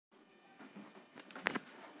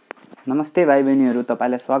नमस्ते भाइ बहिनीहरु,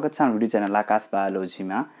 तपाईलाई स्वागत छ हाम्रो भिडियो च्यानल आकाश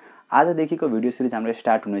बायोलोजीमा। आजदेखिको भिडियो सिरिज हाम्रो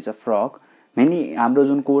स्टार्ट हुनेछ फ्रग। मेनी हाम्रो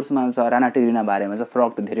जुन कोर्समा छ राना टिग्रिना बारेमा छ।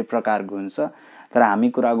 फ्रग त धेरै प्रकारको हुन्छ, तर हामी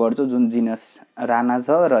कुरा गर्छौं जुन जिनस राना छ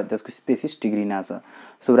र त्यसको स्पेसिस टिग्रिना छ।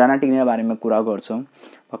 सो राना टिग्रिना बारेमा कुरा गर्छौं।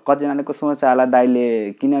 कतिजनाको सोच आला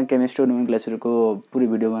दाइले किन केमिस्ट्री नोमेनक्लेचरको पुरै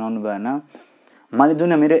भिडियो बनाउनु भएन। मैले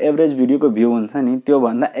जुन मेरो एभरेज भिडियोको भ्यू हुन्छ नि त्यो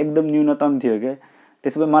भन्दा एकदम न्यूनतम थियो के।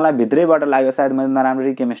 त्यसैले मलाई भित्रैबाट लाग्यो सायद मैले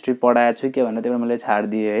नराम्ररी केमिस्ट्री पढाएको छु के भनेर, त्यही भएर मैले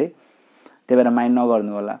छाड्दिए है। त्यही भएर माइन्ड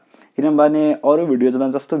नगर्नु होला। किनभने अरु भिडियोजमा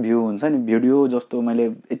जस्तो भ्यू हुन्छ नि, भिडियो जस्तो मैले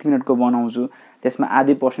 1 मिनेटको बनाउँछु त्यसमा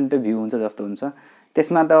आधी % त भ्यू हुन्छ जस्तो हुन्छ।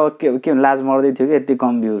 त्यसमा त के लाज मर्दै थियो के, यति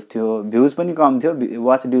कम भ्यूज थियो। भ्यूज पनि कम थियो,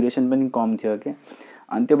 वाच ड्युरेसन पनि कम थियो के।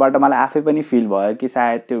 अनि त्योबाट मलाई आफै पनि फिल भयो कि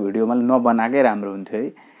सायद त्यो भिडियो मैले नबनाकै राम्रो हुन्थ्यो है।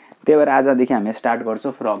 त्यही भएर आजदेखि हामी स्टार्ट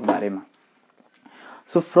गर्छौं फ्रग बारेमा।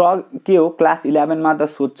 सो फ्रग के हो, क्लास 11 मा त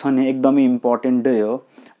सोध्छ नि, एकदमै इम्पोर्टेन्ट हो।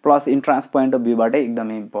 प्लस इन्ट्रान्स पोइन्ट अफ भ्यूबाट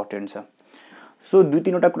एकदमै इम्पोर्टेन्ट छ। सो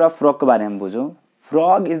 2-3 वटा कुरा फ्रगको बारेमा बुझौं।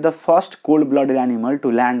 Frog is the first cold blooded animal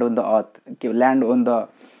to land on the earth. के land on the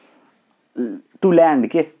two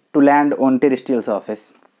land on terrestrial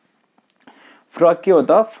surface. Frog के हो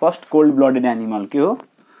त? फर्स्ट कोल्ड ब्लडेड एनिमल के हो?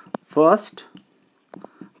 फर्स्ट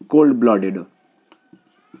कोल्ड ब्लडेड हो।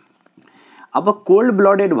 अब कोल्ड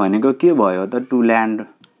ब्लडेड भनेको के भयो त? टु ल्यान्ड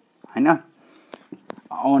हैन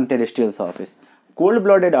on terrestrial surface. Cold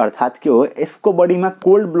blooded अर्थात के हो? यसको बडीमा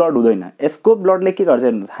कोल्ड ब्लड हुँदैन। यसको ब्लडले के गर्छ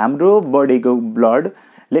हेर्नुस्, हाम्रो बडीको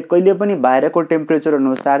ब्लडले कहिले पनि बाहिरको टेम्परेचर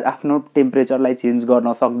अनुसार आफ्नो टेम्परेचरलाई चेन्ज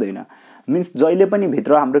गर्न सक्दैन। मिन्स जहिले पनि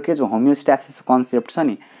भित्र हाम्रो के छ, होमियोस्टासिस कन्सेप्ट छ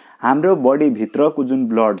नि। हाम्रो बडी भित्रको जुन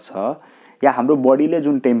ब्लड छ या हाम्रो बडीले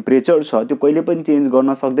जुन टेम्परेचर छ त्यो कहिले पनि चेन्ज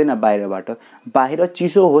गर्न सक्दैन बाहिरबाट। बाहिर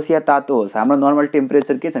चिसो होस् या तातो होस्, हाम्रो नर्मल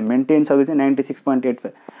टेम्परेचर के छ, मेन्टेन छ कि चाहिँ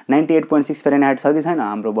 98.6 फेरेनहाइट छ कि छैन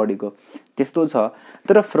हाम्रो बडीको, त्यस्तो छ।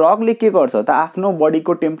 तर फ्रगले के गर्छ त? आफ्नो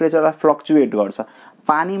बडीको टेम्परेचरलाई फ्लक्चुएट गर्छ।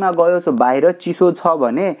 पानीमा गयो सो बाहिर चिसो छ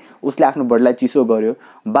भने उसले आफ्नो बडीलाई चिसो गर्यो,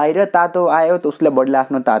 बाहिर तातो आयो त उसले बडीलाई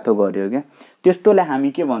आफ्नो तातो गर्यो के। त्यस्तोलाई हामी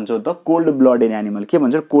के भन्छौं त? Cold blooded animal. के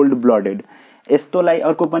भन्छ? Cold blooded. यस्तोलाई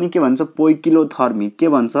अर्को पनि के भन्छ? पोइकिलोथर्मिक। के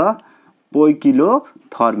भन्छ?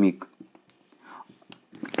 पोइकिलोथर्मिक।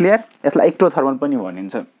 क्लियर? यसलाई एक्टोथर्मल पनि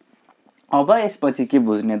भनिन्छ। अब यसपछि के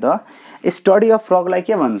बुझ्ने त? स्टडी अफ फ्रगलाई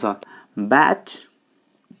के भन्छ?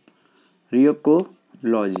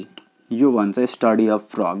 ब्याक्टेरियोकोलोजी। यो भन्छ स्टडी अफ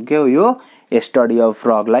फ्रग। के हो यो? स्टडी अफ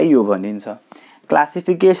फ्रगलाई यो भनिन्छ।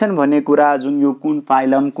 क्लासिफिकेसन भन्ने कुरा जुन यो कुन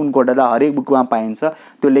फाइलम कुन कोडाला हरेक बुकमा पाइन्छ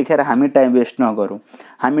त्यो लेखेर हामी टाइम वेस्ट नगरौँ।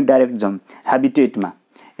 हामी डाइरेक्ट जाउँ ह्याबिटेटमा।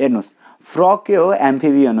 हेर्नुस्, फ्रग के हो?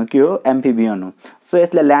 एम्फिबियन हो। के हो? एम्फिबियन हो। सो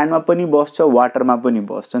यसले ल्यान्डमा पनि बस्छ, वाटरमा पनि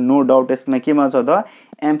बस्छ। नो डाउट यसमा केमा छ त?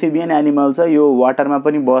 एम्फिबियन एनिमल छ, यो वाटरमा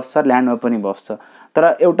पनि बस्छ, ल्यान्डमा पनि बस्छ। तर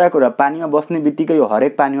एउटा कुरा, पानीमा बस्ने बित्तिकै यो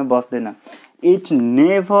हरेक पानीमा बस्दैन। It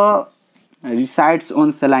never resides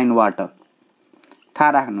on saline water. थाहा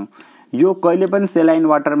राख्नु, यो कहिले पनि सेलाइन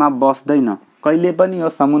वाटरमा बस्दैन, कहिले पनि यो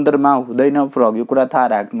समुद्रमा हुँदैन फ्रग। यो कुरा थाहा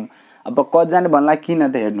राख्नु। अब कतिजना भन्ला किन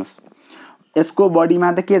त? हेर्नुस्, यसको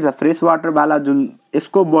बडीमा त के छ? फ्रेश वाटर वाला जुन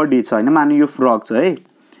यसको बडी छ हैन, माने यो फ्रग छ है।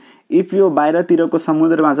 इफ यो बाहिरतिरको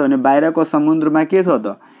समुद्रमा छ भने बाहिरको समुद्रमा के छ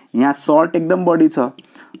त? यहाँ सल्ट एकदम बढी छ।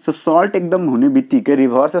 सो सल्ट एकदम हुने बित्तिकै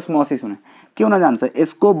रिभर्स osmosis हुने के हुन जान्छ?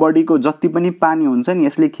 यसको बडीको जति पनि पानी हुन्छ नि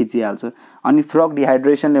यसले खिचिहाल्छ अनि फ्रग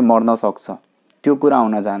डिहाइड्रेसनले मर्न सक्छ। त्यो कुरा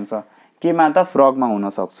हुन जान्छ। केमा त? फ्रगमा हुन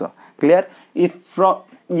सक्छ। क्लियर? इफ फ्रग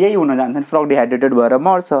यही हुन जान्छ नि, फ्रग डिहाइड्रेटेड भएर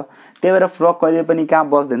मर्छ। त्यही भएर फ्रग कहिले पनि कहाँ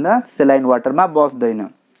बस्दैन? सेलाइन वाटरमा बस्दैन।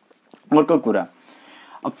 अर्को कुरा,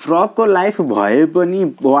 फ्रगको लाइफ भए पनि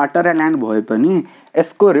वाटर र ल्यान्ड भए पनि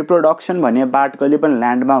यसको रिप्रोडक्सन भन्ने पार्ट कहिले पनि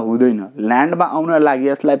ल्यान्डमा हुँदैन। ल्यान्डमा आउन लागि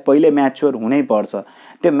यसलाई पहिले म्याच्योर हुनै पर्छ।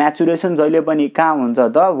 त्यो म्याचुरेसन जहिले पनि कहाँ हुन्छ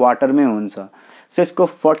त? वाटरमै हुन्छ। सो यसको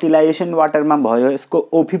फर्टिलाइजेसन वाटरमा भयो, यसको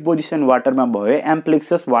ओभिपोजिसन वाटरमा भयो,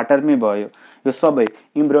 एम्प्लिक्सस वाटरमै भयो। यो सबै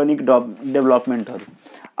इम्ब्रियोनिक डेभलपमेन्टहरू।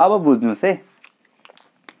 अब बुझ्नुस् है,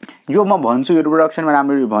 यो म भन्छु, यो रिप्रोडक्सनमा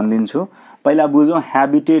राम्ररी भनिदिन्छु। पहिला बुझौँ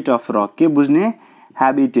ह्याबिटेट अफ फ्रग। के बुझ्ने?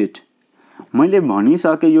 ह्याबिटेट। मैले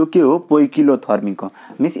भनिसके यो के हो? पोइकिलोथर्मिक हो।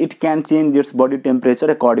 Means it can change it's body temperature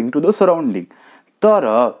according to the surrounding.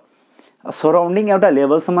 तर सराउन्डिङ एउटा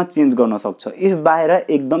लेभलसम्म चेन्ज गर्न सक्छ। इफ बाहिर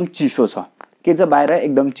एकदम चिसो छ, के छ? बाहिर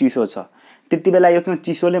एकदम चिसो छ, त्यति बेला यो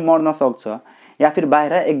चिसोले मर्न सक्छ। या फिर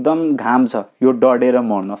बाहिर एकदम घाम छ, यो डढेर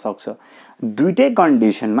मर्न सक्छ। दुईटै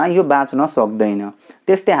कन्डिसनमा यो बाँच्न सक्दैन।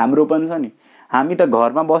 त्यस्तै हाम्रो पनि छ नि, हामी त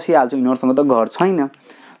घरमा बसिहाल्छौँ, यिनीहरूसँग त घर छैन।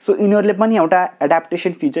 सो यिनीहरूले पनि एउटा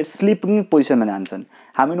एडाप्टेसन फिचर स्लिपिङ पोजिसनमा जान्छन्।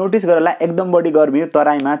 हामी नोटिस गरेला एकदम बढी गर्मी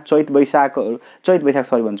तराईमा चैत वैशाख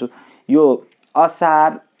भन्छु, यो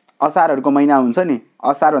असारहरूको महिना हुन्छ नि,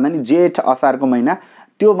 असार भन्दा नि जेठ असारको महिना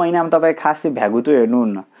त्यो महिनामा तपाईँ खासै भ्यागुतो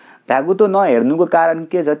हेर्नुहुन्न। भ्यागुतो नहेर्नुको कारण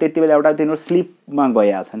के छ, त्यति बेला एउटा तिनीहरू स्लिपमा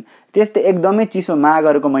गइहाल्छन्। त्यस्तै एकदमै चिसो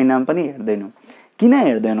माघहरूको महिनामा पनि हेर्दैनौँ। किन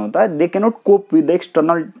हेर्दैनौँ त? They cannot cope with the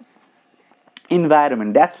external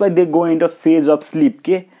environment, that's why they go into phase of sleep.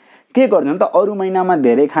 के गर्छन् त, अरू महिनामा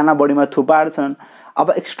धेरै खाना बडीमा थुपार्छन्।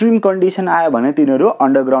 अब एक्सट्रिम कन्डिसन आयो भने तिनीहरू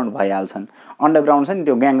अन्डरग्राउन्ड भइहाल्छन्। अन्डरग्राउन्ड छ नि,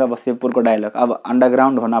 त्यो ग्याङ्गा बसेपुरको डायलग, अब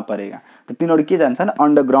अन्डरग्राउन्ड हुन परेगा, त तिनीहरू के जान्छन्,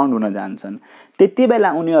 अन्डरग्राउन्ड हुन जान्छन्। त्यति बेला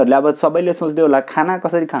उनीहरूले अब सबैले सोच्दै होला खाना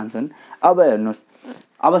कसरी खान्छन्। अब हेर्नुहोस्,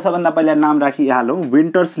 अब सबभन्दा पहिला नाम राखिहालौँ,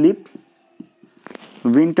 विन्टर स्लिप।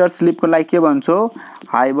 विन्टर स्लिपको लागि के भन्छौ,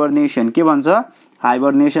 हाइबरनेसन। के भन्छ,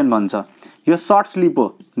 हाइबरनेसन भन्छ। यो सर्ट स्लिप हो,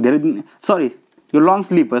 धेरै दिन, सरी यो लङ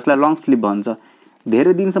स्लिप हो, यसलाई लङ स्लिप भन्छ।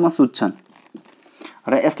 धेरै दिनसम्म सुत्छन्।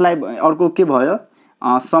 र यसलाई अर्को के भयो,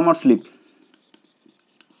 समर स्लिप।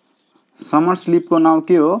 समर स्लिपको नाउँ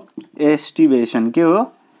के हो, एस्टिभेसन। के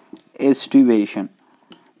हो, एस्टिभेसन।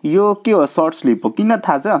 यो के हो, सर्ट स्लिप हो। किन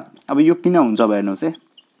थाहा छ? अब यो किन हुन्छ अब हेर्नुहोस् है।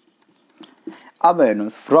 अब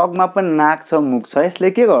हेर्नुहोस्, फ्रगमा पनि नाक छ, मुख छ।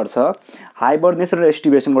 यसले के गर्छ, हाइबरनेसन र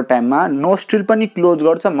एस्टिभेसनको टाइममा नोस्ट्रिल पनि क्लोज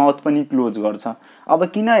गर्छ, माउथ पनि क्लोज गर्छ। अब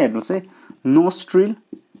किन हेर्नुहोस् है, नोस्ट्रिल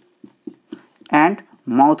एन्ड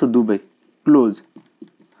माउथ दुवै क्लोज।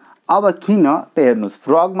 अब किन त हेर्नुहोस्,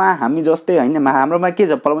 फ्रगमा हामी जस्तै होइन, हाम्रोमा के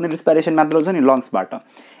छ, पल्मोनरी रेस्पिरेसन मात्र छ नि लङ्सबाट।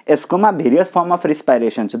 यसकोमा भेरियस फर्म अफ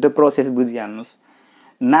रेस्पिरेसन छ, त्यो प्रोसेस बुझिहाल्नुहोस्।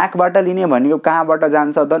 नाकबाट लिने भनेको कहाँबाट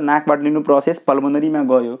जान्छ त, नाकबाट लिनु प्रोसेस पल्मोनरीमा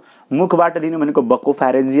गयो, मुखबाट लिनु भनेको बक्को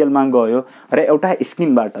फ्यारेन्जियलमा गयो, र एउटा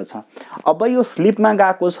स्किनबाट छ। अब यो स्लिपमा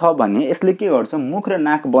गएको छ भने यसले के गर्छ, मुख र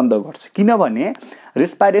नाक बन्द गर्छ। किनभने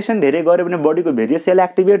रेस्पिरेसन धेरै गऱ्यो भने बडीको भेरियस सेल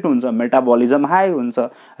एक्टिभेट हुन्छ, मेटाबोलिजम हाई हुन्छ,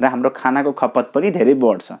 र हाम्रो खानाको खपत पनि धेरै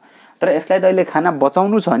बढ्छ। तर यसलाई त अहिले खाना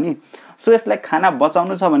बचाउनु छ नि, सो यसलाई खाना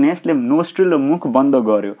बचाउनु छ भने यसले नोस्ट्रिल र मुख बन्द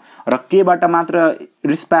गर्यो, र केबाट मात्र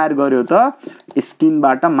रिस्पायर गर्यो त,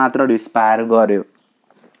 स्किनबाट मात्र रिस्पायर गर्यो।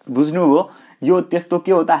 बुझ्नुभयो? यो त्यस्तो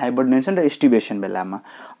के हो त, हाइबरनेसन र एस्टिभेसन बेलामा।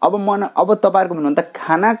 अब तपाईँहरूको भन्नु त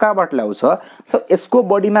खाना कहाँबाट ल्याउँछ, सो यसको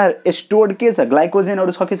बडीमा स्टोर्ड के छ,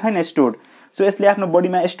 ग्लाइकोजेनहरू छ कि छैन स्टोर्ड। सो यसले आफ्नो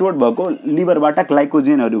बडीमा स्टोर्ड भएको लिभरबाट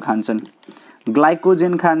ग्लाइकोजेनहरू खान्छन्,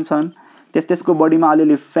 ग्लाइकोजेन खान्छन्। त्यसको बडीमा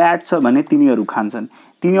अलिअलि फ्याट छ भने तिनीहरू खान्छन्।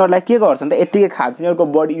 तिनीहरूलाई के गर्छन् त, यतिकै खान्छ, तिनीहरूको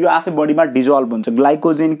बडी यो आफै बडीमा डिजल्भ हुन्छ।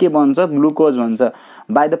 ग्लाइकोजेन के भन्छ, ग्लुकोज भन्छ,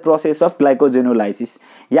 by the process of glycogenolysis.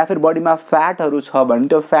 या फिर बडीमा फ्याटहरू छ भने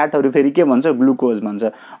त्यो फ्याटहरू फेरि के भन्छ, ग्लुकोज भन्छ,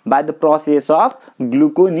 by the process of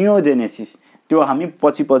gluconeogenesis. त्यो हामी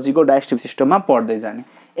पछिको डाइजेस्टिभ सिस्टममा पढ्दै जाने।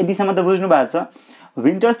 यतिसम्म त बुझ्नु भएको छ।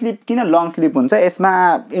 विन्टर स्लिप किन लङ स्लिप हुन्छ, यसमा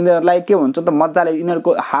यिनीहरूलाई के हुन्छ त, मजाले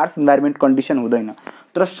यिनीहरूको हार्स इन्भाइरोमेन्ट कन्डिसन हुँदैन।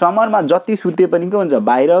 तर समरमा जति सुते पनि के हुन्छ,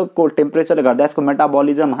 बाहिरको टेम्परेचरले गर्दा यसको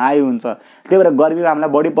मेटाबोलिजम हाई हुन्छ। त्यही भएर गर्मीमा हामीलाई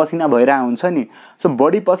बडी पसिना भइरहेको हुन्छ नि। सो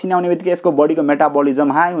बडी पसिना आउने बित्तिकै यसको बडीको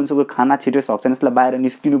मेटाबोलिजम हाई हुन्छ, कोही खाना छिटो सक्छन्, यसलाई बाहिर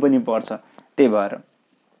निस्किनु पनि पर्छ। त्यही भएर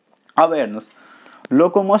अब हेर्नुहोस्,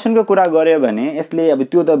 लोकोमोसनको कुरा गऱ्यो भने यसले अब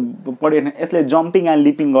त्यो त पढेन, यसले जम्पिङ एन्ड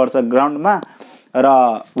लिपिङ गर्छ ग्राउन्डमा, र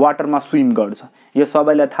वाटरमा स्विम गर्छ। यो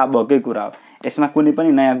सबैलाई थाहा भएकै कुरा हो, यसमा कुनै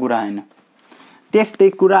पनि नयाँ कुरा होइन। त्यस्तै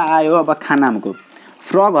कुरा आयो अब खानाको।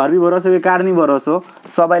 फ्रग हर्बिभोरस हो कि कार्निभोरस हो,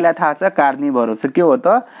 सबैलाई थाहा छ कार्निभोरस। के हो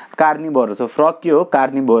त, कार्निभोरस हो। फ्रग के हो,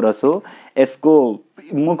 कार्निभोरस हो। यसको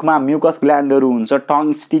मुखमा म्युकस ग्ल्यान्डहरू हुन्छ,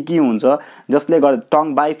 टङ स्टिकी हुन्छ, जसले गर्दा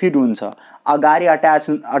टङ बाइफिड हुन्छ, अगाडि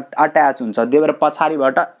अट्याच हुन्छ, त्यही भएर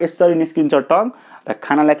पछाडिबाट यसरी निस्किन्छ टङ, र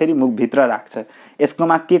खानालाई फेरि मुखभित्र राख्छ।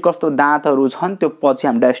 यसकोमा के कस्तो दाँतहरू छन् त्यो पछि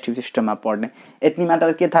हामी डाइजेस्टिभ सिस्टममा पढ्ने। यति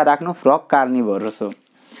मात्र के थाहा राख्नु, फ्रग कार्निभोरस हो।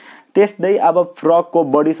 त्यस्तै अब फ्रगको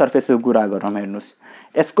बडी सर्फेसको कुरा गरौँ। हेर्नुहोस्,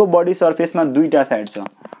 यसको बडी सर्फेसमा दुईटा साइड छ,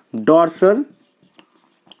 डर्सल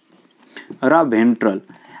र भेन्ट्रल।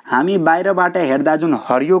 हामी बाहिरबाट हेर्दा जुन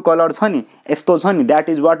हरियो कलर छ नि, यस्तो छ नि, that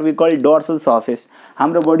is what we call dorsal surface.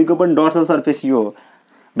 हाम्रो बडीको पनि डर्सल सर्फेस यो हो,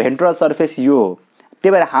 भेन्ट्रल सर्फेस यो हो।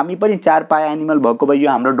 त्यही भएर हामी पनि चार पाया एनिमल भएको भए यो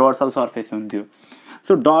हाम्रो डर्सल सर्फेस हुन्थ्यो।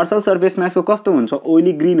 सो डर्सल सर्फेसमा यसको कस्तो हुन्छ,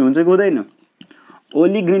 ओइली ग्रिन हुन्छ कि हुँदैन।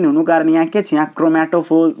 ओइली ग्रिन हुनु कारण यहाँ के छ, यहाँ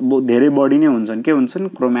क्रोमेटोफोर धेरै बढी नै हुन्छन्। के हुन्छन्,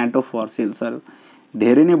 क्रोमेटोफोर सेल्सहरू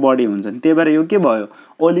धेरै नै बढी हुन्छन्। त्यही भएर यो के भयो,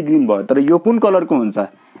 ओइली ग्रिन भयो। तर यो कुन कलरको हुन्छ,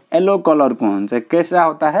 येलो कलरको हुन्छ। कैसा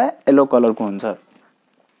होता है, येलो कलरको हुन्छ,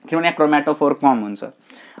 किनभने क्रोमेटोफोर कम हुन्छ।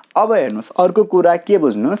 अब हेर्नुहोस्, अर्को कुरा के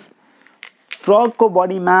बुझ्नुहोस्, फ्रगको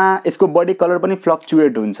बडीमा यसको बडी कलर पनि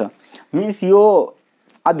फ्लक्चुएट हुन्छ। मिन्स यो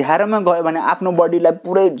अँध्यारोमा गयो भने आफ्नो बडीलाई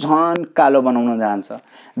पुरै झन् कालो बनाउन जान्छ,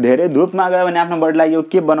 धेरै धुपमा गयो भने आफ्नो बडीलाई यो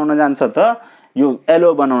के बनाउन जान्छ त, यो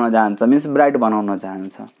येलो बनाउन जान्छ, मिन्स ब्राइट बनाउन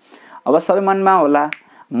जान्छ। अब सबै मनमा होला,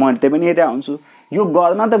 म त्यही पनि हेरेर हुन्छु, यो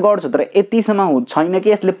गर्न त गर्छ तर यतिसम्म छैन कि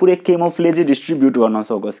यसले पुरै केमोफ्लेज डिस्ट्रिब्युट गर्न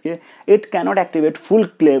सकोस्। कि इट क्यानट एक्टिभेट फुल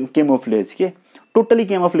केमोफ्लेज। के टोटली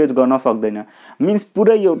क्यामोफ्लेज गर्न सक्दैन, मिन्स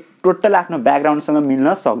पुरै यो टोटल आफ्नो ब्याकग्राउन्डसँग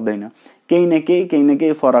मिल्न सक्दैन, केही न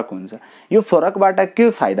केही फरक हुन्छ। यो फरकबाट के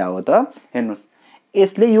फाइदा हो त हेर्नुहोस्,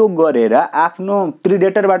 यसले यो गरेर आफ्नो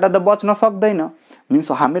प्रिडेटरबाट त बच्न सक्दैन,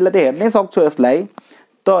 मिन्स हामीले त हेर्नै सक्छौँ यसलाई,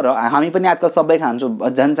 तर हामी पनि आजकल सबै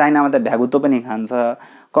खान्छौँ, झन् चाइनामा त भ्यागुतो पनि खान्छ,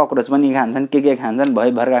 ककरोच पनि खान्छन्, के खान्छन्,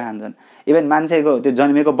 भरका खान्छन्। इभन मान्छेको त्यो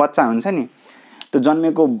जन्मेको बच्चा हुन्छ नि, त्यो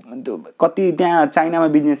जन्मेको कति त्यहाँ चाइनामा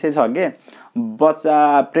बिजनेसै छ के, बच्चा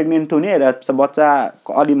प्रेग्नेन्ट हुने र बच्चा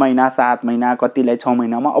अलि महिना 7 महिना कतिलाई 6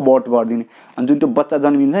 महिनामा अबोर्ट गरिदिने, अनि जुन त्यो बच्चा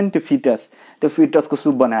जन्मिन्छ नि त्यो फिटसको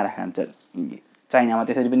सुप बनाएर खान्छन्। चाइनामा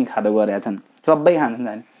त्यसरी पनि खाँदो गरेका छन्, सबै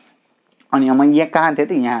खान्छन्। अनि म यहाँ कहाँ थिएँ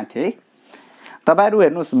त, यहाँ थिएँ है। तपाईँहरू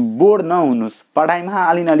हेर्नुहोस्, बोर नहुनुहोस्, पढाइमा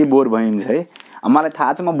अलि बोर भइन्छ है। मलाई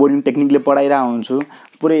थाहा छ म बोरिङ टेक्निकले पढाइरहेको हुन्छु,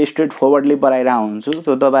 पुरै स्ट्रेट फरवर्डले पढाइरहेको हुन्छु,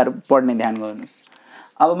 सो तपाईँहरू पढ्ने ध्यान गर्नुहोस्।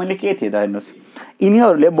 अब मैले के थिएँ त हेर्नुहोस्,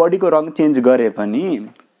 यिनीहरूले बडीको रङ चेन्ज गरे पनि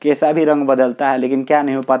कैसा भी रंग बदलता है लेकिन क्या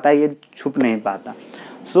नहीं हो पाता, ये छुप नहीं पाता।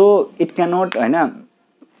 सो इट कैन नॉट है ना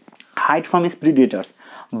hide from it's predators,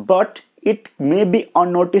 but it may be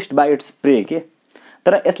unnoticed by its prey के।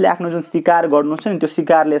 तर यसले आफ्नो जुन शिकार गर्नु छ नि त्यो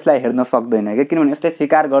शिकारले यसलाई हेर्न सक्दैन के, किनभने यसले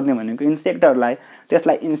शिकार गर्ने भनेको इन्सेक्टहरूलाई,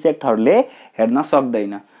 त्यसलाई इन्सेक्टहरूले हेर्न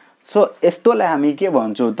सक्दैन। सो यस्तोलाई हामी के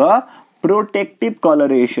भन्छौँ त, प्रोटेक्टिभ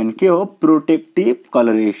कलरेसन। के हो प्रोटेक्टिभ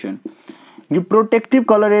कलरेसन? यो प्रोटेक्टिभ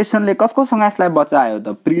कलरेसनले कसकोसँग यसलाई बचायो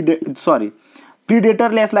त,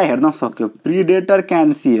 प्रिडेटरले यसलाई हेर्न सक्यो, प्रिडेटर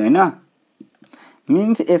क्यान सी हैन,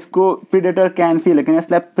 मिन्स यसको प्रिडेटर क्यान सी, लेकिन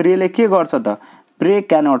यसलाई प्रेले के गर्छ त, प्रे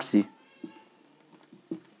क्यानट सी।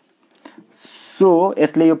 सो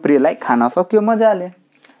यसले यो प्रेलाई खान सक्यो मजाले,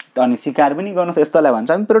 अनि शिकार पनि गर्न सक्यो। यस्तोलाई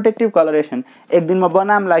भन्छ हामी प्रोटेक्टिभ कलरेसन। एक दिनमा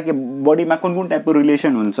बनामला कि बडीमा कुन टाइपको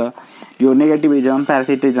रिलेसन हुन्छ, यो नेगेटिभिजम,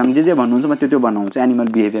 प्यारासिटिजम, जे भन्नुहुन्छ म त्यो बनाउँछु एनिमल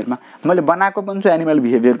बिहेभियरमा। मैले बनाएको पनि छु एनिमल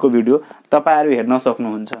बिहेभियरको भिडियो, तपाईँहरू हेर्न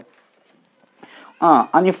सक्नुहुन्छ।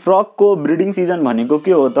 अनि फ्रगको ब्रिडिङ सिजन भनेको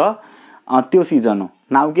के हो त, त्यो सिजन हो।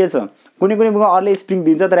 नाउ के छ, कुनै बुकमा अर्ली स्प्रिङ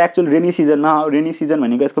दिन्छ, तर एक्चुअल रेनी सिजनमा, रेनी सिजन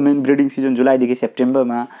भनेको यसको मेन ब्रिडिङ सिजन जुलाईदेखि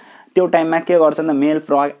सेप्टेम्बरमा। त्यो टाइममा के गर्छन् त, मेल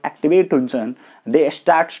फ्रग एक्टिभेट हुन्छन्, they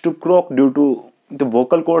starts to क्रक due to त्यो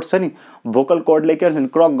भोकल कोड छ नि, भोकल कोडले के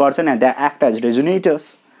भन्छ क्रक गर्छ नि, दे एक्ट एज रेजोनेटर्स।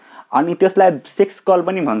 अनि त्यसलाई सेक्स कल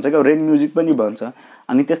पनि भन्छ क्या, रेन म्युजिक पनि भन्छ।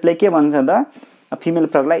 अनि त्यसले के भन्छ त, फिमेल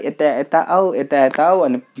फ्रगलाई यता यता आऊ, यता यता आऊ,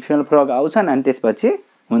 अनि फिमेल फ्रग आउँछन्, अनि त्यसपछि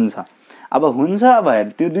हुन्छ। अब हुन्छ भएर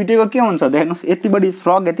त्यो दुइटैको के हुन्छ त हेर्नुहोस्, यति बढी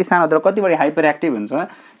फ्रग यति सानो तर कति बढी हाइपर एक्टिभ हुन्छ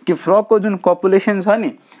कि फ्रगको जुन पपुलेसन छ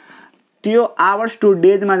नि त्यो आवर्स टु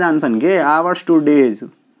डेजमा जान्छन् के, आवर्स टु डेज,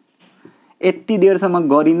 यति देरसम्म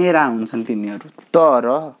गरि नै रह हुन्छन् तिनीहरू। तर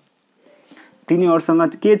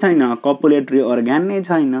तिनीहरूसँग के छैन, कपुलेटरी अर्गान नै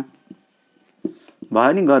छैन,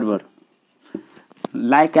 भयो नि गडबड।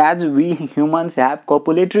 Like as we humans have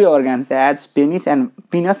copulatory organs as penis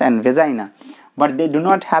and भेजाइना, but they do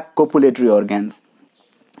not have copulatory organs.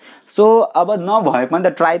 So अब नभए पनि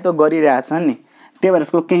त ट्राई त गरिरहेछन् नि, त्यही भएर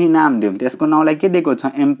यसको केही नाम दिउँ। त्यसको नाउँलाई के दिएको छ,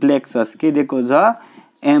 एम्प्लेक्सस। के दिएको छ,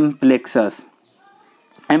 एम्प्लेक्सस।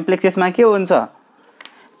 एम्प्लेक्ससमा के हुन्छ,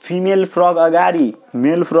 फिमेल फ्रग अगाडि,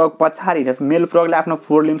 मेल फ्रग पछाडि, मेल फ्रगले आफ्नो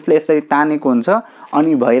फोर लिम्सले यसरी तानेको हुन्छ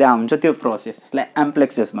अनि भइरहेको हुन्छ त्यो प्रोसेस, यसलाई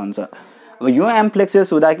एम्प्लेक्सस भन्छ। अब यो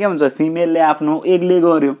एम्प्लेक्सस हुँदा के हुन्छ, फिमेलले आफ्नो एगले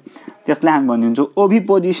गर्यो, त्यसलाई हामी भनिदिन्छौँ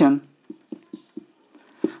ओभिपोजिसन।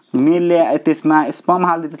 मेलले त्यसमा स्पर्म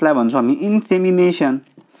हाल्दै, त्यसलाई भन्छौँ हामी इन्सेमिनेसन।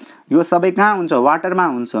 यो सबै कहाँ हुन्छ, वाटरमा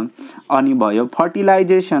हुन्छ। अनि भयो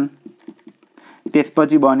फर्टिलाइजेसन।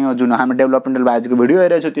 त्यसपछि बन्यो जुन हाम्रो डेभलपमेन्टल बायोलोजीको भिडियो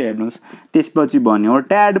हेरेको छ त्यो हेर्नुहोस्। त्यसपछि बन्यो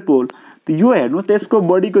ट्याडपोल। यो हेर्नुहोस्, त्यसको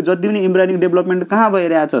बडीको जति पनि इम्ब्रायोनिक डेभलपमेन्ट कहाँ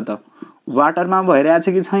भइरहेछ त, वाटरमा भइरहेछ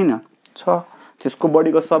कि छैन, छ। त्यसको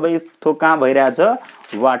बडीको सबै थोक कहाँ भइरहेछ,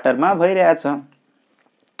 वाटरमा भइरहेछ।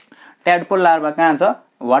 ट्याडपोल लार्भा कहाँ छ,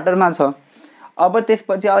 वाटरमा छ। अब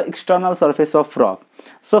त्यसपछि external surface of frog.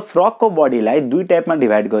 So फ्रगको बडीलाई दुई टाइपमा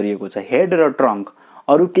डिभाइड गरिएको छ, हेड र ट्रङ्क।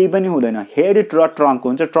 अरू केही पनि हुँदैन, हेड र ट्रङ्क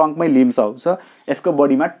हुन्छ, ट्रङ्कमै लिम्स आउँछ, यसको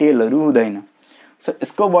बडीमा टेलहरू हुँदैन। सो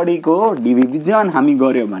यसको बडीको डिभिजन हामी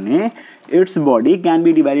गऱ्यौँ भने it's body can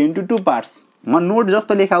be divided into 2 parts. म नोट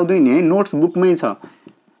जस्तो लेखाउँदैन है, नोट्स बुकमै छ,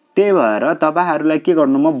 त्यही भएर तपाईँहरूलाई के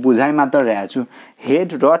गर्नु, म बुझाइ मात्र रहेको छु।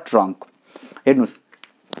 हेड र ट्रङ्क हेर्नुहोस्,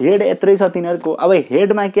 हेड यत्रै छ तिनीहरूको। अब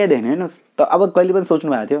हेडमा के देख्ने हेर्नुहोस् त, अब कहिले पनि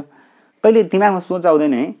सोच्नु भएको थियो, कहिले दिमागमा सोच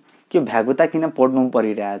आउँदैन है कि भ्यागुता किन पढ्नु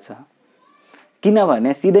परिरहेछ,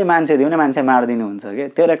 किनभने सिधै मान्छे दियो भने मान्छे मारिदिनु हुन्छ कि।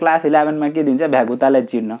 त्यो क्लास 11मा के दिन्छ, भ्यागुतालाई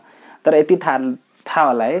चिर्न। तर यति थाहा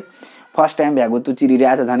होला है, फर्स्ट टाइम भ्यागुतो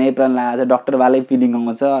चिरिरहेछ, झन् एप्रिल लगाएको छ, डक्टरवालै फिलिङ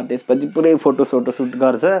आउँछ, त्यसपछि पुरै फोटो सुट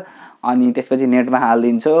गर्छ, अनि त्यसपछि नेटमा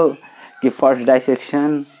हालिदिन्छौ कि फर्स्ट डाइसेक्सन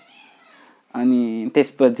अनि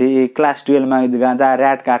त्यसपछि क्लास 12 मा जाँदा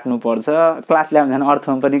ऱ्याट काट्नुपर्छ, क्लास 11 मा जाँदा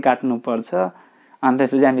अर्थमा पनि काट्नुपर्छ, अनि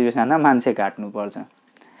त्यसपछि एमबिबिएस जाँदा मान्छे काट्नुपर्छ।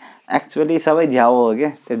 एक्चुअली सबै झ्याउ हो के,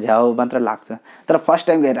 त्यो झ्याउ मात्र लाग्छ। तर फर्स्ट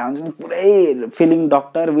टाइम गएर हुन्छ नि पुरै feeling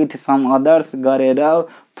doctor with some others गरेर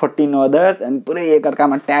 14 अदर्स अनि पुरै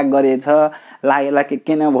एकअर्कामा ट्याग गरेछ, लागेला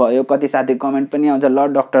के नभयो, कति साथी कमेन्ट पनि आउँछ ल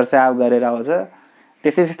डक्टर साहब गरेर आउँछ,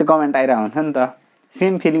 त्यस्तै कमेन्ट आइरहेको हुन्छ नि त,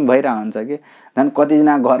 सेम फिलिङ भइरहेको हुन्छ कि। झन्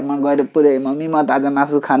कतिजना घरमा गएर पुरै मम्मी म त आज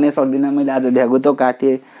मासु खानै सक्दिनँ, मैले आज भ्यागुतो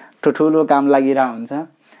काटेँ, ठुलो काम लागिरहेको हुन्छ।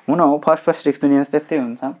 हुन हो फर्स्ट एक्सपिरियन्स त्यस्तै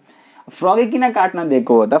हुन्छ। फ्रगै किन काट्न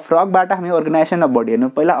दिएको हो त? फ्रगबाट हामी अर्गनाइजेसन अफ बडी हेर्नु,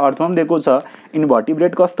 पहिला अर्थमा पनि दिएको छ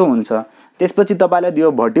इन्भर्टिब्रेट कस्तो हुन्छ, त्यसपछि तपाईँलाई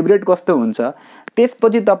दियो भर्टिब्रेट कस्तो हुन्छ,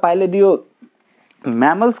 त्यसपछि तपाईँले दियो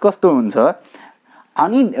म्यामल्स कस्तो हुन्छ,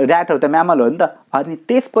 अनि ऱ्याटहरू त म्यामल हो नि त, अनि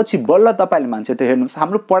त्यसपछि बल्ल तपाईँले मान्छे त हेर्नुहोस्।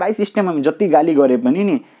 हाम्रो पढाइ सिस्टममा हामी जति गाली गरे पनि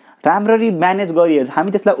नि राम्ररी म्यानेज गरिएछ,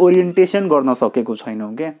 हामी त्यसलाई ओरिएन्टेसन गर्न सकेको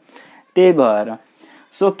छैनौँ क्या। त्यही भएर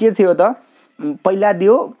सो के थियो त, पहिला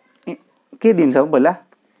दियो के दिन्छ पहिला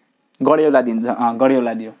गड्यौला दिन्छ,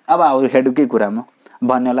 गड्यौला दियो। अब आऊ हेडकै कुरामा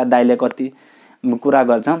भन्ने होला, दाइले कति कुरा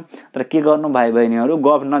गर्छौँ, तर के गर्नु भाइ बहिनीहरू,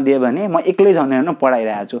 गफ नदिए भने म एक्लै झन्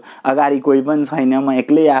पढाइरहेको छु, अगाडि कोही पनि छैन, म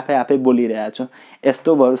एक्लै आफै बोलिरहेको छु,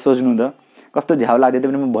 यस्तो भएर सोच्नु त कस्तो झ्याउ लाग्दै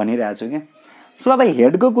पनि म भनिरहेको छु कि। सो अब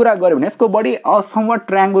हेडको कुरा गऱ्यो भने यसको बडी समवट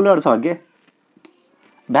ट्रायङ्गुलर छ के,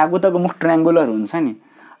 भ्यागुताको मुख ट्रायङ्गुलर हुन्छ नि।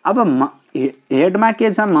 अब हेडमा के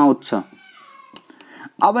छ, माउथ छ।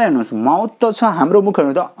 अब हेर्नुहोस् माउथ त छ, हाम्रो मुख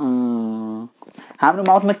हेर्नु त, हाम्रो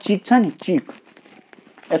माउथमा चिक छ नि, चिक,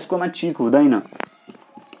 यसकोमा चिक हुँदैन,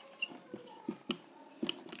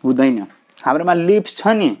 हाम्रोमा लिप्स छ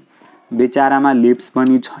नि, बेचारामा लिप्स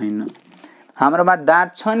पनि छैन। हाम्रोमा दाँत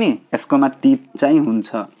छ नि, यसकोमा टिथ चाहिँ हुन्छ,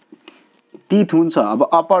 टिथ हुन्छ। अब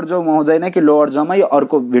अप्पर जोमा हुँदैन कि लोवर जोमा, यो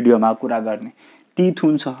अर्को भिडियोमा कुरा गर्ने, टिथ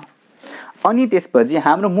हुन्छ। अनि त्यसपछि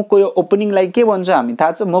हाम्रो मुखको यो ओपनिङलाई के भन्छ हामी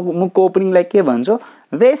थाहा छ, मुखको ओपनिङलाई के भन्छौँ,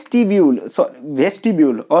 वेस्टिब्युल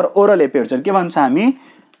और ओरल एपर्चर, के भन्छ हामी,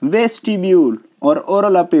 वेस्टिब्युल और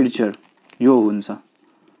ओरल एपर्चर, यो हुन्छ।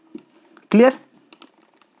 क्लियर?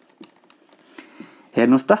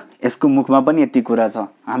 हेर्नुहोस् त यसको मुखमा पनि यति कुरा छ,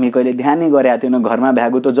 हामी कहिले ध्यानै गरेका थिएनौँ, घरमा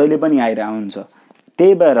भ्यागुतो जहिले पनि आइरहेको हुन्छ।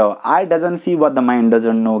 त्यही भएर I doesn't see what the mind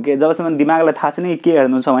doesn't no के, जबसम्म दिमागलाई थाहा छैन के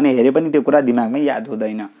हेर्नु छ भने हेरे पनि त्यो कुरा दिमागमै याद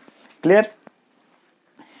हुँदैन। क्लियर?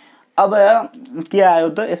 अब के आयो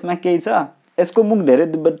त, यसमा केही छ, यसको मुख धेरै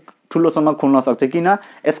ठुलोसम्म खुल्न सक्छ, किन,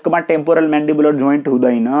 यसकोमा टेम्पोरल म्यान्डिबुलर जोइन्ट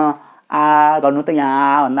हुँदैन। गर्नु त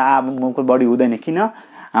यहाँ भन्दा मुख बढी हुँदैन, किन,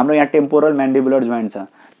 हाम्रो यहाँ टेम्पोरल म्यान्डिबुलर जोइन्ट छ,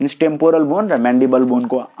 मिन्स टेम्पोरल बोन र म्यान्डिबल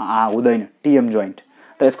बोनको हुँदैन, टिएम जोइन्ट,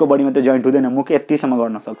 तर यसको बडीमा त जोइन्ट हुँदैन, मुख यतिसम्म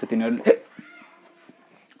गर्न सक्छ तिनीहरूले।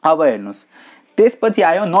 अब हेर्नुहोस् त्यसपछि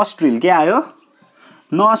आयो नस्ट्रिल, के आयो,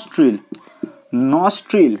 नस्ट्रिल,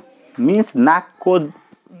 नस्ट्रिल मिन्स नाकको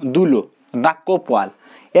दुलो, नाकको पाल।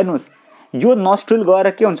 हेर्नुहोस् यो नस्ट्रिल गएर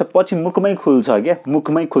के हुन्छ, पछि मुखमै खुल्छ क्या,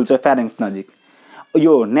 मुखमै खुल्छ फ्यारिङ्स नजिक,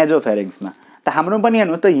 यो नेजोफ्यारिङ्समा। त हाम्रो पनि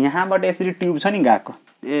हेर्नुहोस् त यहाँबाट यसरी ट्युब छ नि गएको,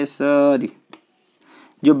 यसरी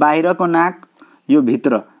यो बाहिरको नाक, यो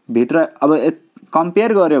भित्र, अब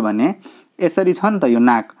कम्पेयर गर्यो भने यसरी छ नि त यो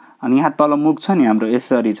नाक, अनि यहाँ तल मुख छ नि हाम्रो,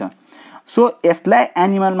 यसरी छ। सो यसलाई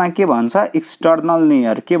एनिमलमा के भन्छ, एक्सटर्नल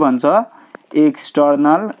नेयर, के भन्छ,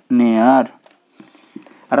 एक्सटर्नल नेयर,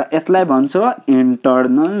 र यसलाई भन्छ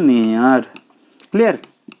इन्टर्नल नेयर। क्लियर?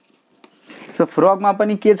 सो फ्रगमा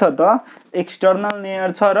पनि के छ त, एक्सटर्नल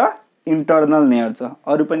नेयर छ र इन्टर्नल नेयर छ,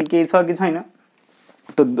 अरू पनि केही छ कि छैन?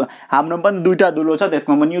 त हाम्रो पनि दुईटा दुलो छ,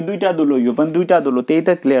 त्यसमा पनि यो दुईटा दुलो, यो पनि दुईटा दुलो, त्यही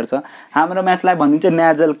त क्लियर छ। हाम्रोमा यसलाई भनिन्छ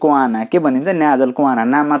न्याजल कोआना, के भनिन्छ, न्याजल कोआना,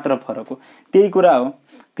 नाम मात्र फरक हो, त्यही कुरा हो।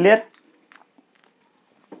 क्लियर?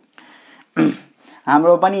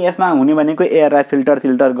 हाम्रो पनि यसमा हुने भनेको एयरलाई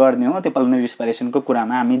फिल्टर गर्ने हो, त्यो पल्मोनरी रेस्पिरेसनको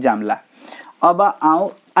कुरामा हामी जाम्ला। अब आऊ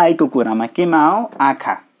आईको कुरामा, केमा आऊ,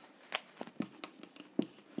 आँखा।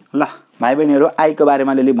 ल भाइ बहिनीहरू आईको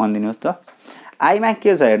बारेमा अलिअलि भनिदिनुहोस् त, आईमा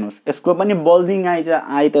के छ हेर्नुहोस्, यसको पनि बल्जिङ आई छ,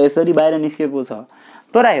 आई त यसरी बाहिर निस्केको छ,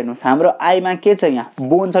 तर हेर्नुहोस् हाम्रो आईमा के छ, यहाँ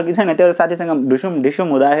बोन छ कि छैन, त्यो साथीसँग ढिसुम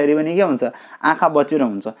हुँदाखेरि पनि के हुन्छ, आँखा बचेर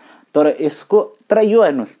हुन्छ, तर यसको, तर यो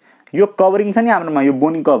हेर्नुहोस् यो कभरिङ छ नि हाम्रोमा, यो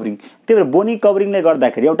बोनी कभरिङ, त्यही भएर बोनी कभरिङले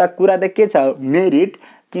गर्दाखेरि एउटा कुरा त के छ, मेरिट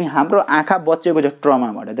कि हाम्रो आँखा बचेको छ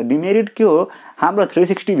ट्रमाबाट। त डिमेरिट के हो, हाम्रो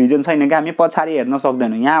 360 भिजन छैन कि, हामी पछाडि हेर्न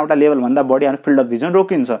सक्दैनौँ, यहाँ एउटा लेभलभन्दा बढी हाम्रो फिल्ड अफ भिजन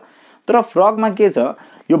रोकिन्छ। तर फ्रगमा के छ,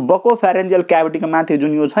 यो बको फ्यारेन्जियल क्याभिटीको माथि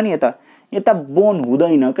जुन यो छ नि, यता बोन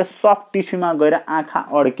हुँदैन के, सफ्ट टिस्युमा गएर आँखा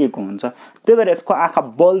अड्केको हुन्छ, त्यही भएर यसको आँखा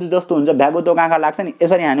बल्ज जस्तो हुन्छ, भ्यागुतोको आँखा लाग्छ नि,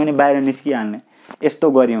 यसरी हान्यो भने बाहिर निस्किहाल्ने, यस्तो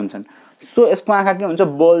गरी हुन्छन्। सो यसको आँखा के हुन्छ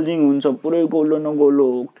बल्जिङ हुन्छ पुरै गोलो न गोलो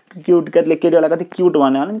क्युट केले केटीलाई कति क्युट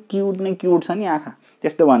भन्यो भने क्युट नै क्युट छ नि आँखा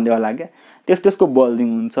त्यस्तो भन्दै होला क्या त्यस्तो यसको बल्जिङ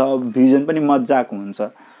हुन्छ भिजन पनि मजाको हुन्छ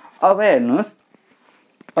अब हेर्नुस्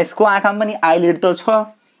यसको आँखामा पनि आइलिड त छ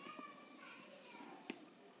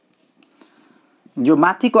यो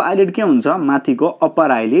माथिको आइलिड के हुन्छ माथिको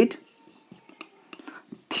upper eyelid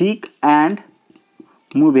thick and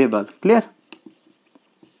movable clear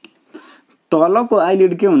तलको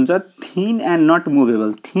आइलिड के हुन्छ thin and not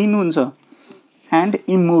movable thin हुन्छ एन्ड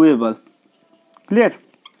इममुभेबल क्लियर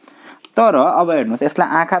तर अब हेर्नुस्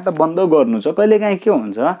यसलाई आँखा त बन्द गर्नु छ कहिलेकाहीँ के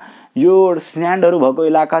हुन्छ यो स्यान्डहरु भएको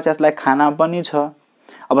इलाका छ यसलाई खाना पनि छ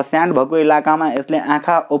अब स्यान्ड भएको इलाकामा यसले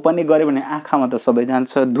आँखा ओपन गर्यो भने आँखामा त सबै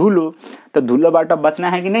जान्छ धुलो त धुलोबाट बच्ना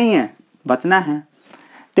है कि नहीं है बच्ना है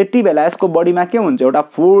त्यति बेला यसको बडीमा के हुन्छ एउटा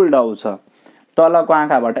फोल्ड आउँछ तलको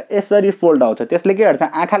आँखाबाट यसरी फोल्ड आउँछ त्यसले के गर्छ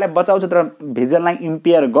आँखालाई बचाउँछ तर भिजनलाई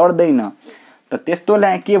इम्पेयर गर्दैन त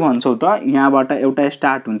त्यस्तोलाई के भन्छौ त यहाँबाट एउटा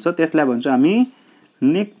स्टार्ट हुन्छ त्यसलाई भन्छौ हामी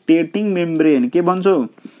निक्टेटिङ मेम्ब्रेन के भन्छौ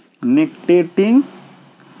निक्टेटिङ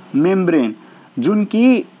मेम्ब्रेन जुन कि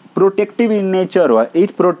प्रोटेक्टिभ इन नेचर हो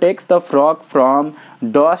it protects the frog from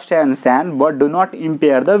dust and sand but do not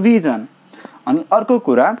impair the vision अनि अर्को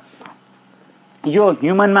कुरा यो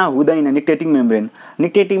ह्युमनमा हुँदैन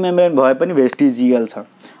निक्टेटिङ मेम्ब्रेन भए पनि भेस्टिजियल छ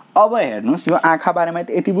अब हेर्नुस् यो आँखा बारेमा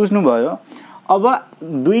त यति बुझ्नु भयो अब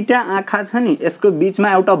दुईटा आँखा छ नि यसको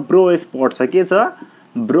बीचमा एउटा ब्रो स्पट छ के छ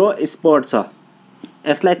ब्रो स्पट छ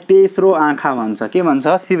यसलाई तेस्रो आँखा भन्छ के भन्छ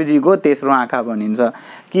शिवजीको तेस्रो आँखा भनिन्छ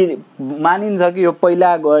कि मानिन्छ कि यो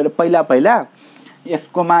पहिला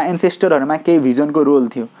यसकोमा एन्सेस्टरहरुमा केही भिजनको रोल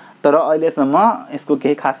थियो तर अहिलेसम्म यसको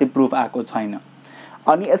केही खासै प्रुफ आएको छैन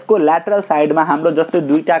अनि यसको ल्याटरल साइडमा हाम्रो जस्तै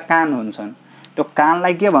दुईटा कान हुन्छन् त्यो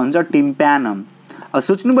कानलाई के भन्छ टिम्प्यानम अब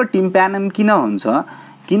सोच्नु भयो टिम्प्यानम किन हुन्छ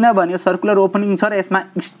किनभने सर्कुलर ओपनिङ छ र यसमा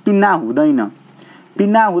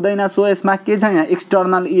पिन्ना हुँदैन सो यसमा के छैन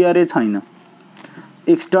एक्सटर्नल इयरै छैन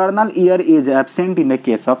external ear is absent in the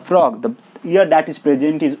case of frog the ear that is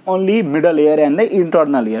present is only middle ear and the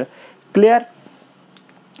internal ear clear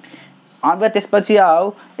अब त्यसपछि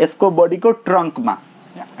आऊ यसको बडीको ट्रङ्कमा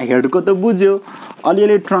हेडको त बुझ्यो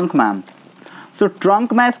अलिअलि ट्रङ्कमा सो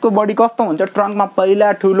ट्रङ्कमा यसको बडी कस्तो हुन्छ ट्रङ्कमा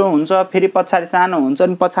पहिला ठुलो हुन्छ फेरि पछाडी सानो हुन्छ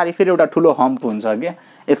अनि पछाडी फेरि एउटा ठुलो हम्प हुन्छ के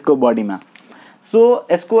यसको बडीमा सो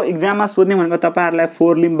यसको एक्जाममा सोध्ने भनेको तपाईहरुलाई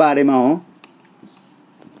फोर लिम्ब बारेमा हो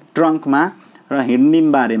ट्रङ्कमा र हिन्ड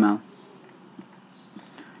लिम्ब बारेमा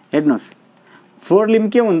हेर्नुस् फोर लिम्ब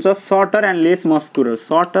के हुन्छ सर्टर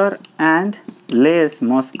एन्ड लेस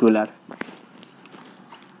मस्कुलर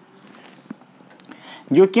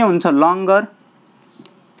यो के हुन्छ लङ्गर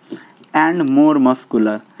एन्ड मोर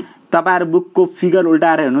मस्कुलर तपाईहरु बुकको फिगर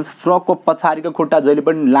उल्टाएर हेर्नुस् फ्रकको पछाडीको खुट्टा जहिले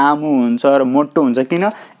पनि लामो हुन्छ र मोटो हुन्छ किन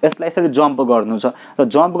यसलाई यसरी जम्प गर्नु छ र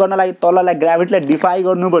जम्प गर्नलाई तललाई ग्राभिटीलाई डिफाई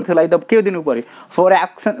गर्नुपर्छ त्यसलाई त के दिनु पर्यो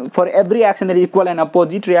for every action is equal and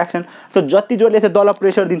opposite reaction त जति जोडले चाहिँ तल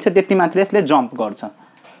प्रेसर दिन्छ त्यति मात्र यसले जम्प गर्छ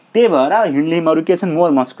त्यही भएर हिन्ड लिम्बहरु के छन्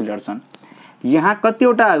मोर मस्कुलर छन् यहाँ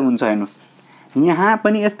कतिवटा हुन्छ हेर्नुस् यहाँ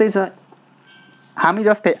पनि यस्तै छ हामी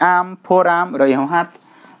जस्तै आर्म फोर आर्म र यहाँ हात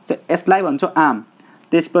यसलाई भन्छौ आर्म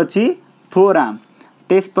त्यसपछि फोर आर्म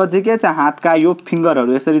त्यसपछि के छ हातका यो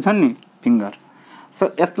फिंगरहरु यसरी छन् नि फिंगर सो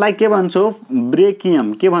यसलाई के भन्छौ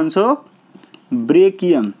ब्रेकियम के भन्छौ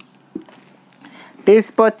ब्रेकियम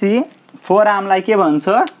त्यसपछि फोर आर्मलाई के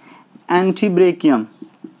भन्छ एन्टिब्रेकियम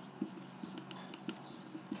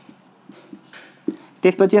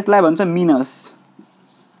त्यसपछि यसलाई भन्छ मिनस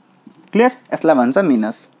क्लियर यसलाई भन्छ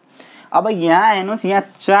मिनस अब यहाँ हेर्नुस् यहाँ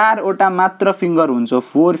चारवटा मात्र फिंगर हुन्छ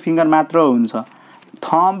फोर फिंगर मात्र हुन्छ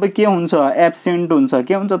थम्ब के हुन्छ एब्सेन्ट हुन्छ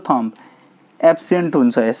के हुन्छ थम्ब एब्सेन्ट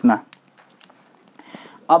हुन्छ यसमा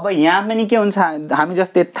अब यहाँ पनि के हुन्छ हामी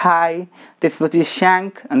जस्तै थाई त्यसपछि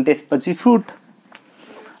श्याङ्क अनि त्यसपछि फुट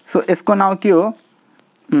सो यसको नाम के हो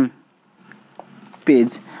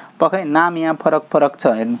पेज पक्कै नाम यहाँ फरक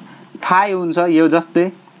छ हेर्नु थाई हुन्छ यो जस्तै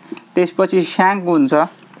त्यसपछि श्याङ्क हुन्छ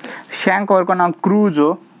श्याङ्कहरुको नाम क्रुज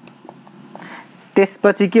हो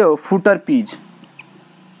त्यसपछि के हो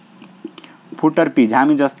फुटर पिज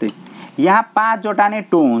हामी जस्तै यहाँ पाँचवटा नै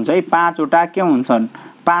टो हुन्छ है पाँचवटा के हुन्छन्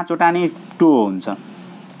पाँचवटा नै टो हुन्छ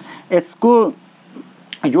यसको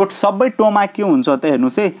यो सबै टोमा के हुन्छ त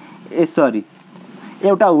हेर्नुस् है यसरी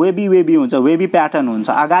एउटा वेबी हुन्छ वेबी प्याटर्न हुन्छ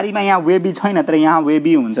अगाडिमा यहाँ वेबी छैन तर यहाँ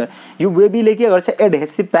वेबी हुन्छ यो वेबीले के गर्छ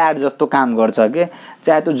एडहेसिभ प्याड जस्तो काम गर्छ के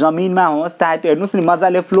चाहे त्यो जमिनमा होस् चाहे त्यो हेर्नुस् नि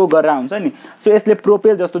मजाले फ्लो गरेर हुन्छ नि सो यसले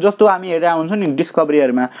प्रोपेल जस्तो हामी हेरेर हुन्छ नि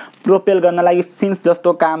डिस्कभरीहरुमा प्रोपेल गर्न लागि फिन्स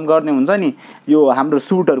जस्तो काम गर्ने हुन्छ नि यो हाम्रो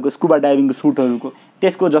सुटहरुको स्कुबा डाइभिङको सुटहरुको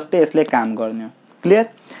त्यसको जस्तै यसले काम गर्ने क्लियर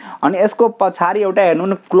अनि यसको पछाडी एउटा हेर्नु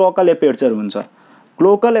न क्लोकल एपर्चर हुन्छ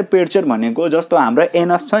क्लोकल एपर्चर भनेको जस्तो हाम्रो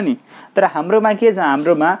एनस छ नि, तर हाम्रोमा के छ,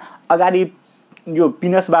 हाम्रोमा अगाडि यो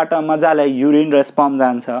पिनसबाट मजाले युरिन र स्पर्म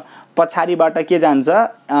जान्छ, पछाडिबाट के जान्छ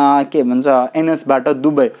के भन्छ एनसबाट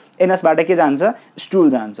दुबै, एनसबाट के जान्छ स्टुल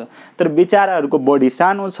जान्छ। तर बिचाराहरूको बडी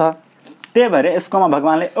सानो छ, त्यही भएर यसकोमा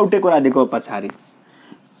भगवानले एउटै कुरा दिएको पछाडि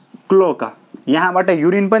क्लोका, यहाँबाट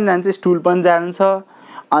युरिन पनि जान्छ स्टुल पनि जान्छ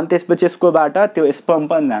अनि त्यसपछि यसकोबाट त्यो स्पर्म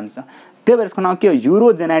पनि जान्छ। त्यही भएर यसको नाम के हो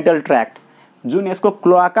युरोजेनाइटल ट्र्याक्ट। जुन यसको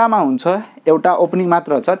क्लोआकामा हुन्छ एउटा ओपनिङ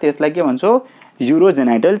मात्र छ त्यसलाई के भन्छौ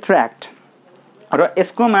युरोजेनाइटल ट्र्याक्ट। र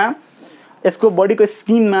यसको बडीको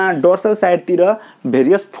स्किनमा डोर्सल साइडतिर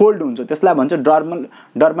भेरियस फोल्ड हुन्छ, त्यसलाई भन्छ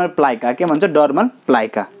डर्मल प्लाइका। के भन्छ डर्मल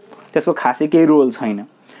प्लाइका। त्यसको खासै केही रोल छैन।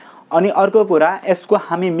 अनि अर्को कुरा, यसको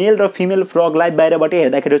हामी मेल र फिमेल फ्रगलाई बाहिरबाट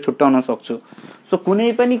हेर्दाखेरि छुट्याउन सक्छौँ। सो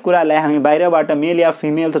कुनै पनि कुरालाई हामी बाहिरबाट मेल या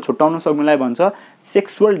फिमेल त छुट्याउन सक्नुलाई भन्छ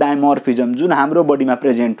सेक्सुअल डाइमोर्फिजम, जुन हाम्रो बडीमा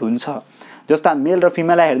प्रेजेन्ट हुन्छ। जस्तो हामी मेल र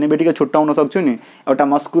फिमेललाई हेर्ने बित्तिकै छुट्याउन सक्छौँ नि, एउटा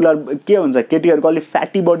मस्कुलर के हुन्छ, केटीहरूको अलिक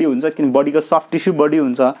फ्याटी बडी हुन्छ किन बडीको सफ्ट टिस्यु बडी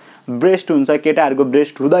हुन्छ, ब्रेस्ट हुन्छ, केटाहरूको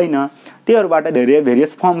ब्रेस्ट हुँदैन, त्योहरूबाट धेरै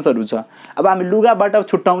भेरियस फर्म्सहरू छ। अब हामी लुगाबाट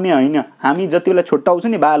छुट्याउने होइन, हामी जति बेला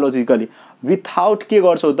छुट्याउँछौँ नि बायोलोजिकली विथआउट के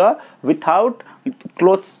गर्छौँ त विथआउट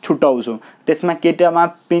क्लोथ्स छुट्याउँछौँ। त्यसमा केटामा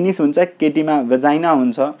पेनिस हुन्छ, केटीमा भेजाइना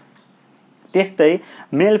हुन्छ। त्यस्तै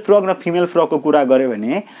मेल फ्रग र फिमेल फ्रगको कुरा गऱ्यो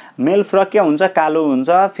भने मेल फ्रग के हुन्छ कालो हुन्छ,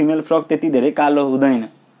 फिमेल फ्रग त्यति धेरै कालो हुँदैन।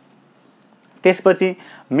 त्यसपछि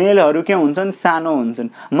मेलहरू के हुन्छन् सानो हुन्छन्।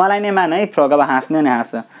 मलाई नै मान है फ्रग, अब हाँस्ने नै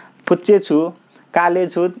हाँस, फुच्चे छु काले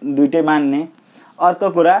छु दुइटै मान्ने। अर्को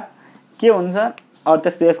कुरा के हुन्छ, अरू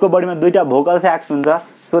त्यस्तै यसको बडीमा दुईटा भोकल स्याक्स हुन्छ।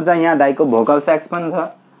 सोच यहाँ दाइको भोकल स्याक्स पनि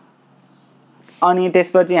छ। अनि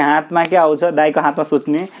त्यसपछि हातमा के आउँछ, दाइको हातमा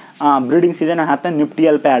सोच्ने ब्रिडिङ सिजन हातमा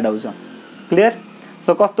न्युक्टियल प्याड आउँछ। क्लियर।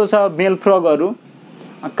 सो कस्तो छ मेल फ्रगहरू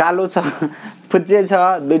कालो छ, फुच्चे छ,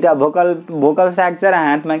 दुईटा भोकल स्याक छ र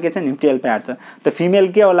हातमा के छ न्युक्टियल प्याड छ। त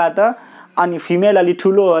फिमेल के होला त, अनि फिमेल अलि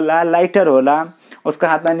ठुलो होला, लाइटर होला, उसको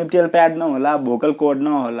हातमा न्युक्टियल प्याड नहोला, भोकल कोड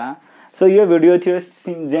नहोला। सो यो भिडियो थियो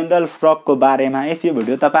जेनरल फ्रगको बारेमा। इफ यो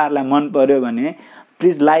भिडियो तपाईँहरूलाई मन पर्यो भने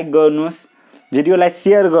प्लिज लाइक गर्नुहोस्, भिडियोलाई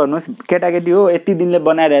सेयर गर्नुहोस्। केटाकेटी हो यति दिनले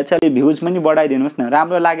बनाइरहेको छ, अलिक भ्युज पनि बढाइदिनुहोस् न।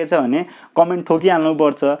 राम्रो लागेछ भने कमेन्ट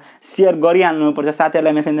ठोकिहाल्नुपर्छ, सेयर गरिहाल्नुपर्छ,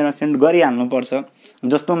 साथीहरूलाई मेसेन्जरमा सेन्ड गरिहाल्नुपर्छ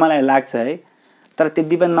जस्तो मलाई लाग्छ है। तर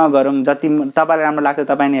त्यति पनि नगरौँ, जति तपाईँलाई राम्रो लाग्छ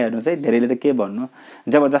तपाईँ नै हेर्नुहोस् है, धेरैले त के भन्नु,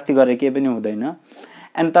 जबरजस्ती गरेर केही पनि हुँदैन।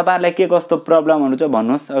 एन्ड तपाईँहरूलाई के कस्तो प्रब्लमहरू छ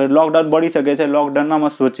भन्नुहोस्। अब लकडाउन बढिसकेको छ, लकडाउनमा म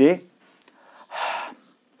सोचेँ,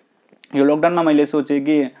 यो लकडाउनमा मैले सोचेँ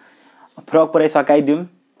कि फ्रग पुरै सकाइदिउँ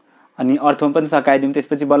अनि अर्थमा पनि सकाइदिउँ,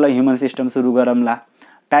 त्यसपछि बल्ल ह्युमन सिस्टम सुरु गरौँला।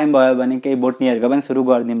 टाइम भयो भने केही बोटनीहरूको पनि सुरु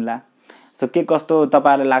गरिदिउँला। सो के कस्तो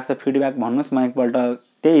तपाईँहरूलाई लाग्छ फिडब्याक भन्नुहोस्, म एकपल्ट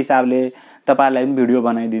त्यही हिसाबले तपाईँहरूलाई पनि भिडियो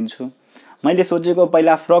बनाइदिन्छु। मैले सोचेको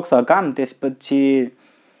पहिला फ्रग सकाम, त्यसपछि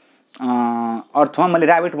अर्थमा मैले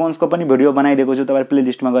ऱ्याबिट बोन्सको पनि भिडियो बनाइदिएको छु, तपाईँ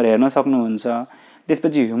प्लेलिस्टमा गएर हेर्न सक्नुहुन्छ।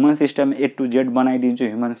 त्यसपछि human system A to Z बनाइदिन्छु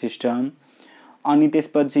ह्युमन सिस्टम, अनि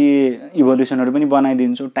त्यसपछि इभोल्युसनहरू पनि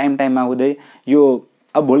बनाइदिन्छु टाइममा हुँदै। यो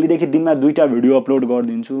अब भोलिदेखि दिनमा 2टा भिडियो अपलोड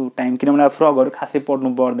गरिदिन्छु टाइम, किनभने फ्रगहरू खासै पढ्नु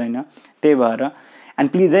पर्दैन त्यही भएर। एन्ड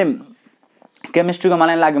प्लिज है केमिस्ट्रीको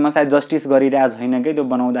मलाई लाग्यो म सायद जस्टिस गरिरहेको छैन कि त्यो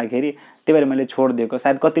बनाउँदाखेरि, त्यही भएर मैले छोडिदिएको।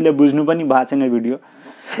 सायद कतिले बुझ्नु पनि भएको छैन भिडियो,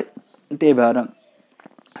 त्यही भएर।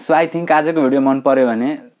 सो आई थिङ्क आजको भिडियो मन पर्यो भने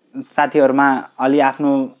साथीहरूमा अलि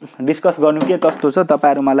आफ्नो डिस्कस गर्नु के कस्तो छ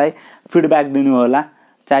तपाईँहरू मलाई फिडब्याक दिनु होला,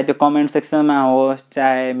 चाहे त्यो कमेन्ट सेक्सनमा होस्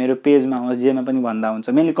चाहे मेरो पेजमा होस्, जेमा पनि भन्दा हुन्छ।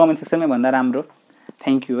 मेनली कमेन्ट सेक्सनमै भन्दा राम्रो।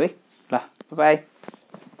 थ्याङ्क यू है, ल बाई।